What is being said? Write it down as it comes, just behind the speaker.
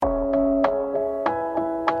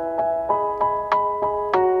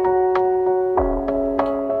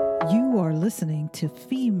listening to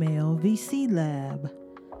Female VC Lab,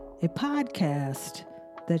 a podcast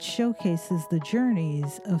that showcases the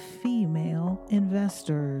journeys of female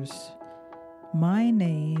investors. My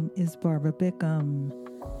name is Barbara Bickham,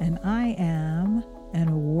 and I am an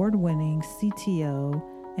award-winning CTO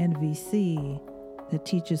and VC that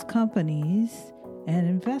teaches companies and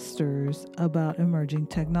investors about emerging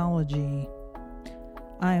technology.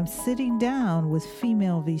 I am sitting down with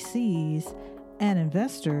female VCs and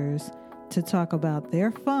investors to talk about their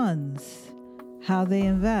funds, how they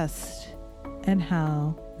invest, and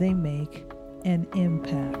how they make an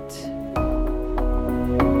impact.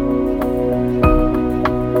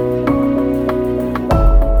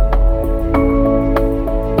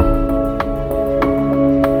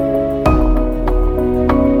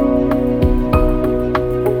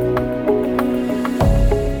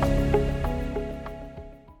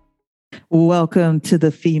 Welcome to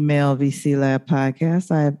the Female VC Lab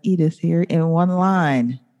podcast. I have Edith here in one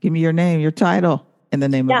line. Give me your name, your title, and the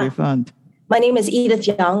name of your fund. My name is Edith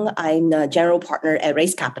Young. I'm the general partner at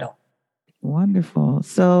Raise Capital. Wonderful.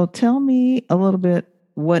 So tell me a little bit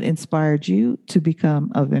what inspired you to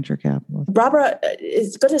become a venture capitalist. Barbara,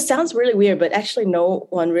 it's going to sound really weird, but actually no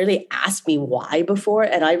one really asked me why before,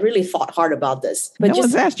 and I really thought hard about this. But no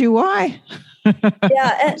one's asked you why?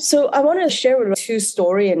 Yeah, and so I want to share with you two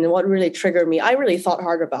stories and what really triggered me. I really thought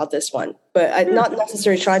hard about this one, but I'm not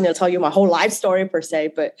necessarily trying to tell you my whole life story per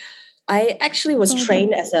se, but I actually was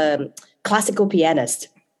trained as a classical pianist.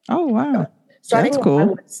 Oh, wow. Starting That's cool. when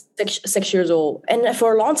I was six years old. And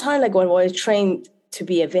for a long time, like when I was trained to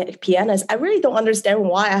be a pianist, I really don't understand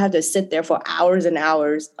why I had to sit there for hours and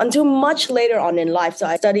hours until much later on in life. So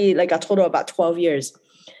I studied like a total of about 12 years.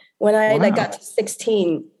 When I got to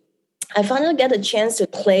 16, I finally get a chance to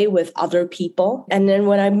play with other people. And then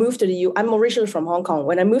when I moved to I'm originally from Hong Kong.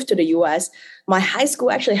 When I moved to the US, my high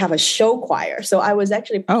school actually have a show choir. So I was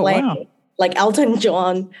actually playing like Elton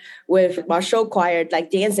John with my show choir,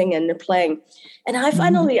 like dancing and playing. And I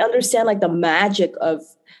finally understand like the magic of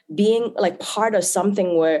being like part of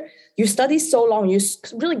something where you study so long, you're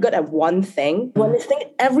really good at one thing. When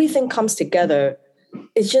everything comes together,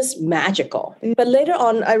 it's just magical. But later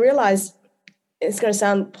on, I realized, it's going to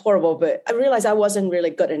sound horrible, but I realized I wasn't really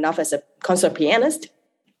good enough as a concert pianist.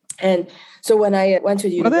 And so when I went to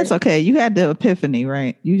university... Well, that's okay. You had the epiphany,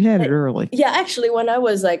 right? You had it early. Yeah, actually, when I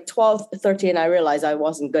was like 12, 13, I realized I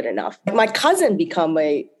wasn't good enough. My cousin became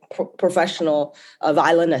a professional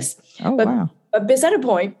violinist. Oh, wow. But beside the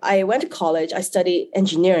point, I went to college. I studied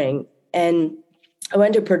engineering, and I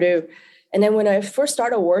went to Purdue. And then when I first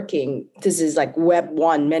started working, this is like Web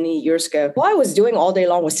 1 many years ago, what I was doing all day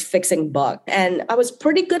long was fixing bugs. And I was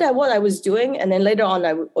pretty good at what I was doing. And then later on,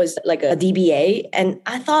 I was like a DBA. And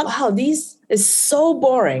I thought, wow, this is so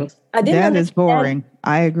boring. That is boring.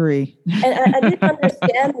 I agree. And I didn't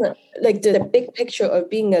understand like the big picture of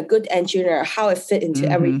being a good engineer, how it fit into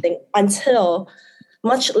everything until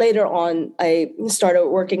much later on, I started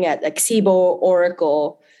working at like Siebel,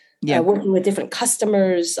 Oracle, working with different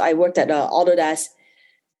customers. I worked at Autodesk.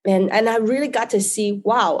 And I really got to see,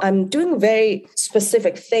 wow, I'm doing very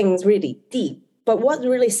specific things, really deep. But what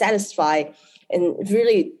really satisfied and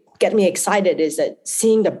really get me excited is that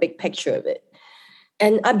seeing the big picture of it.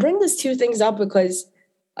 And I bring these two things up because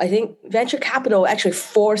I think venture capital actually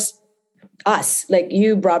forced us, like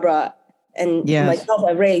you, Barbara, and myself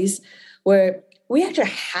at Raise, where we actually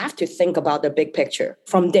have to think about the big picture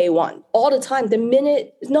from day one, all the time. The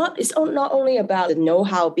minute it's not only about the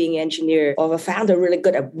know-how being an engineer or a founder really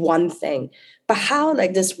good at one thing, but how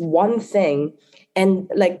like this one thing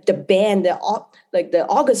and like the band, the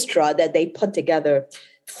orchestra that they put together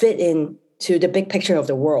fit into the big picture of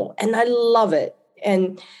the world. And I love it.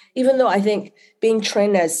 And even though I think being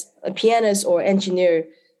trained as a pianist or engineer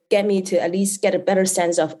get me to at least get a better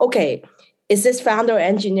sense of, okay, is this founder or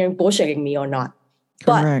engineer bullshitting me or not?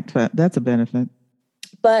 Correct, but that's a benefit.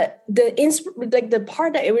 But the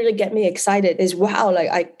part that it really get me excited is, wow, like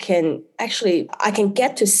I can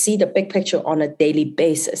get to see the big picture on a daily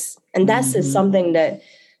basis. And that's just something that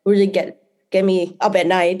really get me up at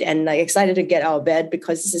night and like excited to get out of bed,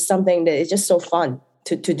 because this is something that is just so fun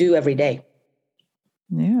to do every day.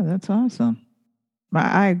 Yeah, that's awesome.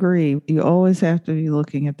 I agree. You always have to be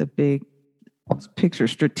looking at the big picture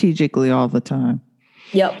strategically all the time.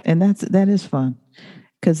 Yep. And that is fun,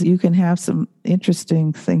 because you can have some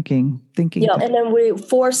interesting thinking. Yeah, and then we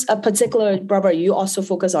force a particular, Barbara, you also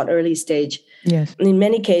focus on early stage. Yes. In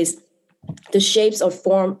many cases, the shapes of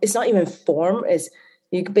form, it's not even form, it's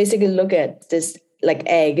you basically look at this like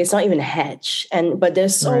egg. It's not even a hedge. But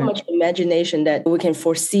there's so much imagination that we can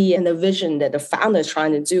foresee and the vision that the founder is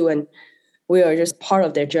trying to do. And we are just part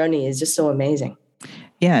of their journey is just so amazing.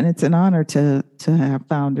 Yeah, and it's an honor to have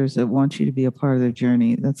founders that want you to be a part of their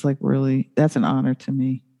journey. That's an honor to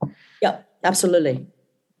me. Yeah, absolutely.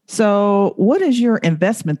 So what is your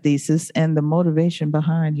investment thesis and the motivation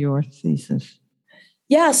behind your thesis?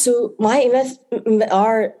 Yeah, so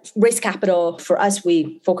our raise capital, for us,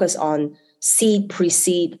 we focus on seed,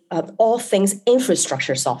 pre-seed, all things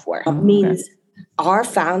infrastructure software. Means our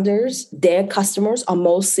founders, their customers are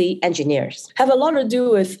mostly engineers. Have a lot to do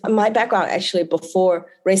with my background. Actually, before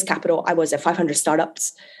raise capital, I was at 500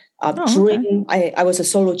 startups. I was a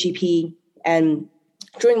solo GP, and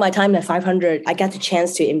during my time at 500, I got the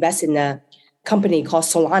chance to invest in a company called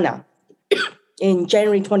Solana in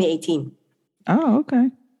January 2018. Oh, okay.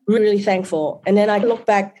 Really thankful. And then I look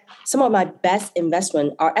back, some of my best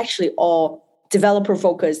investments are actually all developer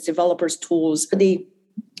focused, developers tools. The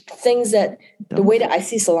way that I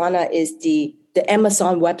see Solana is the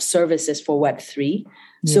Amazon Web Services for Web3.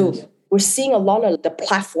 Yes. So we're seeing a lot of the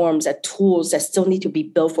platforms and tools that still need to be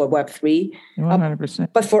built for Web3. 100%.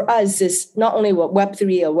 But for us, it's not only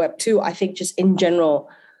Web3 or Web2, I think just in general,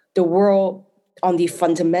 the world on the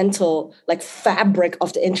fundamental fabric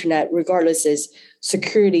of the internet, regardless is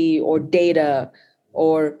security or data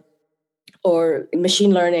or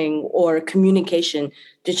machine learning or communication.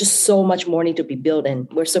 There's just so much more need to be built,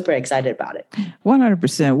 and we're super excited about it.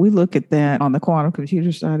 100%. We look at that on the quantum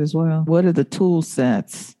computer side as well. What are the tool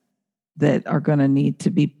sets that are going to need to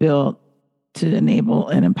be built to enable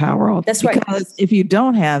and empower all? That's right. Because if you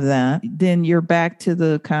don't have that, then you're back to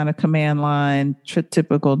the kind of command line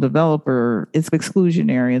typical developer. It's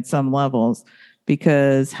exclusionary at some levels,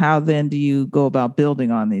 because how then do you go about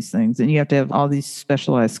building on these things? And you have to have all these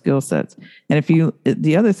specialized skill sets. And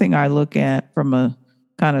the other thing I look at from a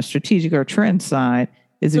kind of strategic or trend side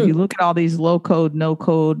is if you look at all these low code, no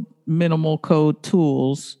code, minimal code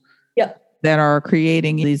tools that are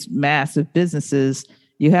creating these massive businesses,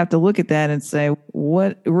 you have to look at that and say,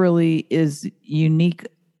 what really is unique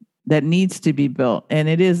that needs to be built? And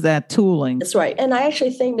it is that tooling. That's right. And I actually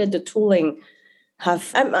think that the tooling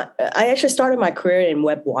I actually started my career in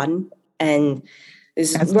Web 1, and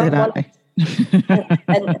and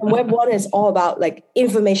Web 1 is all about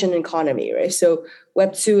information economy, right? So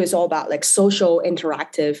Web 2 is all about social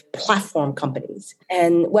interactive platform companies.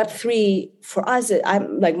 And Web 3 for us,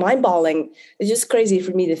 I'm mind-boggling. It's just crazy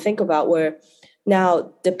for me to think about where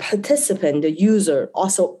now the participant, the user,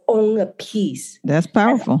 also own a piece. That's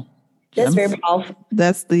powerful. That's very powerful.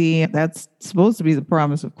 That's supposed to be the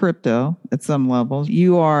promise of crypto at some levels.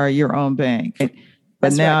 You are your own bank,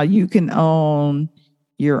 but now you can own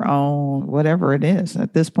your own whatever it is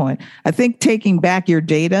at this point. I think taking back your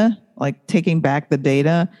data, taking back the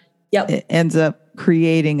data, it ends up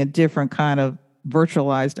creating a different kind of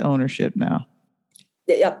virtualized ownership now.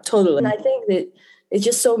 Yep, totally. And I think that it's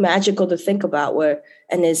just so magical to think about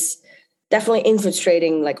and it's definitely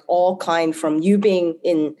infiltrating all kind, from you being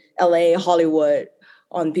in LA, Hollywood,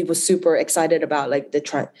 on people super excited about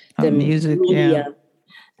the music, media,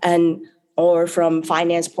 and or from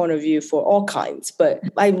finance point of view for all kinds. But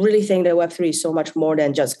I really think that Web3 is so much more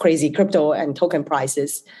than just crazy crypto and token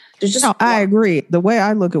prices. I agree. The way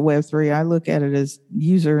I look at Web3, I look at it as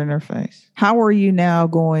user interface. How are you now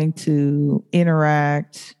going to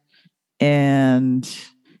interact? And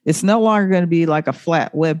it's no longer going to be like a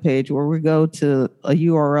flat web page where we go to a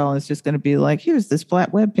URL and it's just going to be here's this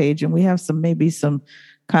flat web page and we have maybe some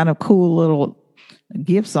kind of cool little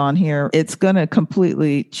GIFs on here. It's going to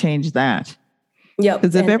completely change that. Yeah.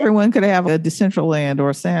 Because if everyone could have a Decentraland or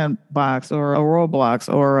a Sandbox or a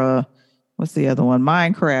Roblox or what's the other one?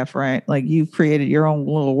 Minecraft, right? You've created your own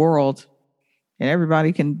little world and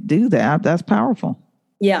everybody can do that. That's powerful.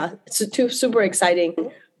 Yeah. It's super exciting.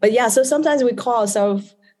 But yeah, so sometimes we call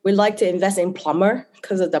ourselves, we like to invest in plumber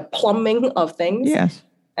because of the plumbing of things. Yes.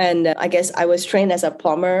 And I guess I was trained as a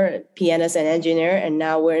plumber, pianist, and engineer, and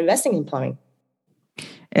now we're investing in plumbing.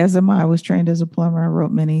 As am I. I was trained as a plumber. I wrote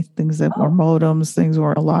many things that were modems, things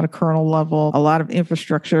were a lot of kernel level, a lot of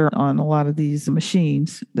infrastructure on a lot of these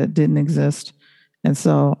machines that didn't exist. And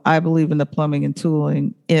so I believe in the plumbing and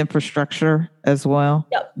tooling infrastructure as well.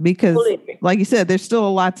 Yep. Because like you said, there's still a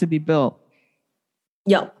lot to be built.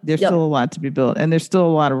 There's still a lot to be built, and there's still a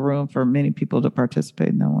lot of room for many people to participate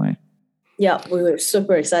in that way. Yeah, we were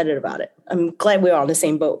super excited about it. I'm glad we're on the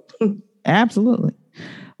same boat. Absolutely.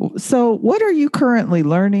 So what are you currently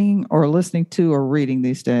learning or listening to or reading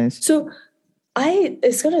these days? So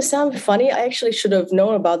it's going to sound funny. I actually should have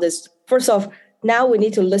known about this. First off, now we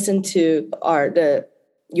need to listen to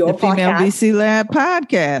your the Female podcast. VC Lab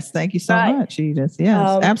podcast. Thank you so much, Edith.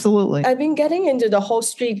 Yes, absolutely. I've been getting into the whole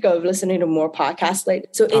streak of listening to more podcasts lately.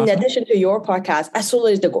 So in addition to your podcast, as well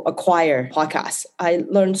as the Acquire podcast, I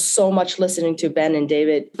learned so much listening to Ben and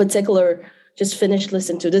David. In particular, just finished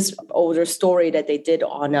listening to this older story that they did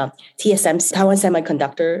on TSMC, Taiwan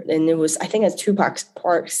Semiconductor. And it was, I think, a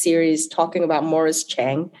two-part series talking about Morris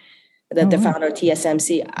Chang, the founder of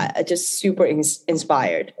TSMC. I just super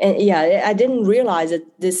inspired. And yeah, I didn't realize that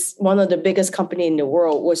this one of the biggest company in the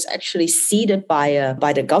world was actually seeded by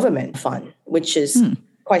the government fund, which is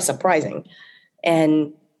quite surprising.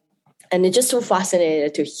 And it's just so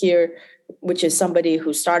fascinating to hear, which is somebody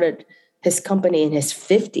who started his company in his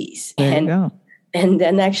 50s. And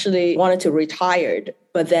then actually wanted to retire,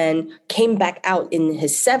 but then came back out in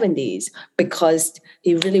his 70s because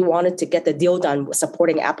he really wanted to get the deal done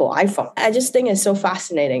supporting Apple iPhone. I just think it's so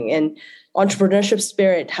fascinating. And entrepreneurship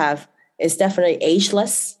spirit is definitely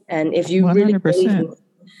ageless. And if you 100%. Really believe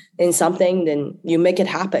in something, then you make it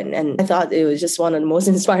happen. And I thought it was just one of the most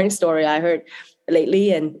inspiring stories I heard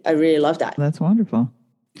lately. And I really love that. That's wonderful.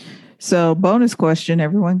 So bonus question,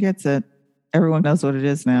 everyone gets it. Everyone knows what it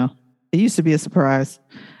is now. It used to be a surprise.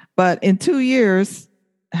 But in 2 years,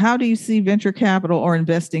 how do you see venture capital or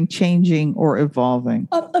investing changing or evolving?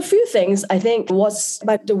 A few things, I think,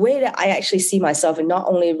 but the way that I actually see myself, and not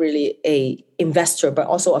only really a investor, but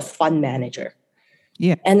also a fund manager.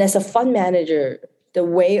 Yeah. And as a fund manager, the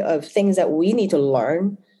way of things that we need to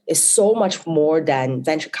learn is so much more than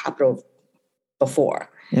venture capital before.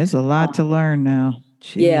 There's a lot to learn now.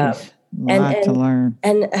 Jeez. Yeah. To learn.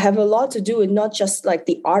 And have a lot to do with not just like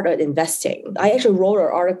the art of investing. I actually wrote an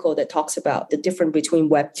article that talks about the difference between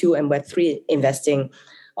Web 2 and Web 3 investing.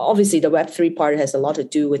 Obviously, the Web 3 part has a lot to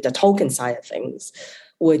do with the token side of things,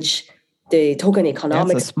 which the token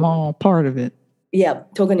economics... That's a small part of it. Yeah,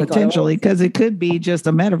 token economics. Potentially, because it could be just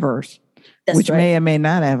a metaverse, which may or may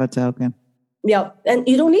not have a token. Yeah, and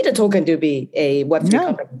you don't need a token to be a Web 3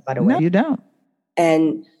 company, by the way. No, you don't.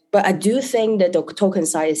 But I do think that the token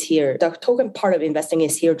side is here. The token part of investing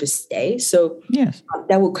is here to stay. So yes,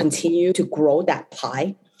 that will continue to grow that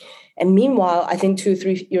pie. And meanwhile, I think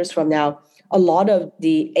 2-3 years from now, a lot of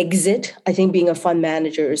the exit, I think being a fund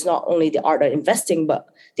manager is not only the art of investing, but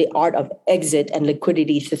the art of exit and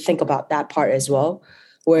liquidity, to think about that part as well.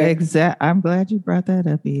 I'm glad you brought that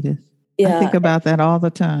up, Edith. Yeah, I think about that all the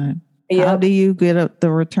time. Yep. How do you get up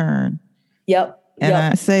the return? Yep. And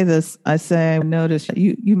I noticed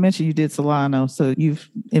you mentioned you did Solana, so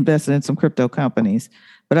you've invested in some crypto companies.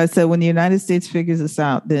 But I said, when the United States figures this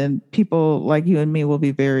out, then people like you and me we'll be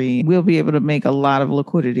able to make a lot of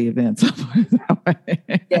liquidity events.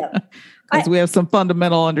 Yeah. Because we have some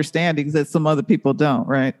fundamental understandings that some other people don't,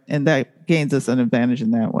 right? And that gains us an advantage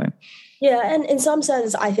in that way. Yeah. And in some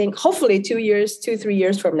sense, I think hopefully 2-3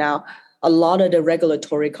 years from now, a lot of the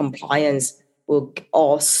regulatory compliance will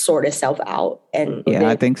all sort itself out. And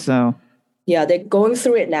I think so. Yeah, they're going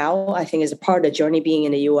through it now. I think it's a part of the journey being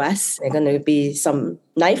in the US. There's going to be some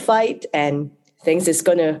knife fight and things is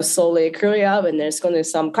going to slowly clear up, and there's going to be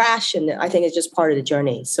some crash. And I think it's just part of the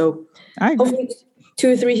journey. So hopefully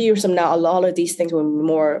 2 or 3 years from now, a lot of these things will be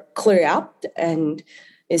more clear up, and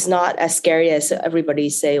it's not as scary as everybody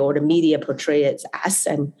say or the media portray it as.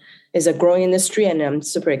 And it's a growing industry, and I'm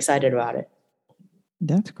super excited about it.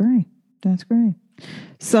 That's great. That's great.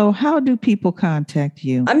 So how do people contact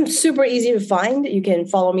you? I'm super easy to find. You can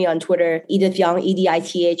follow me on Twitter, Edith Young,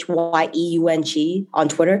 EDITHYEUNG on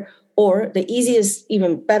Twitter. Or the easiest,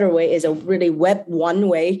 even better way is a really Web 1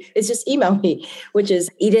 way. It's just email me, which is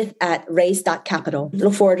edith@raise.capital.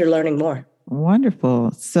 Look forward to learning more.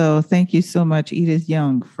 Wonderful. So thank you so much, Edith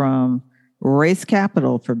Young from Raise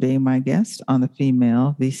Capital, for being my guest on the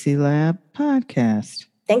Female VC Lab podcast.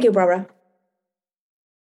 Thank you, Barbara.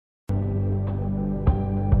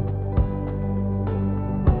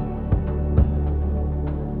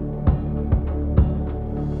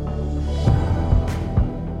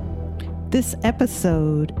 This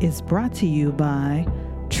episode is brought to you by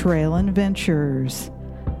Trailin Ventures.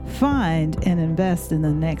 Find and invest in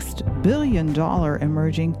the next billion-dollar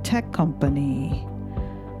emerging tech company.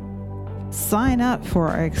 Sign up for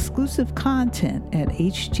our exclusive content at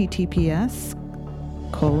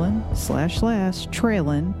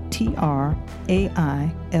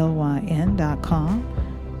https://trailin.com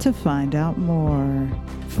to find out more.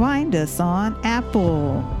 Find us on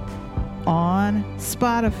Apple, on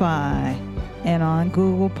Spotify, and on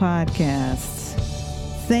Google Podcasts.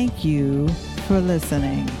 Thank you for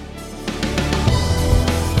listening.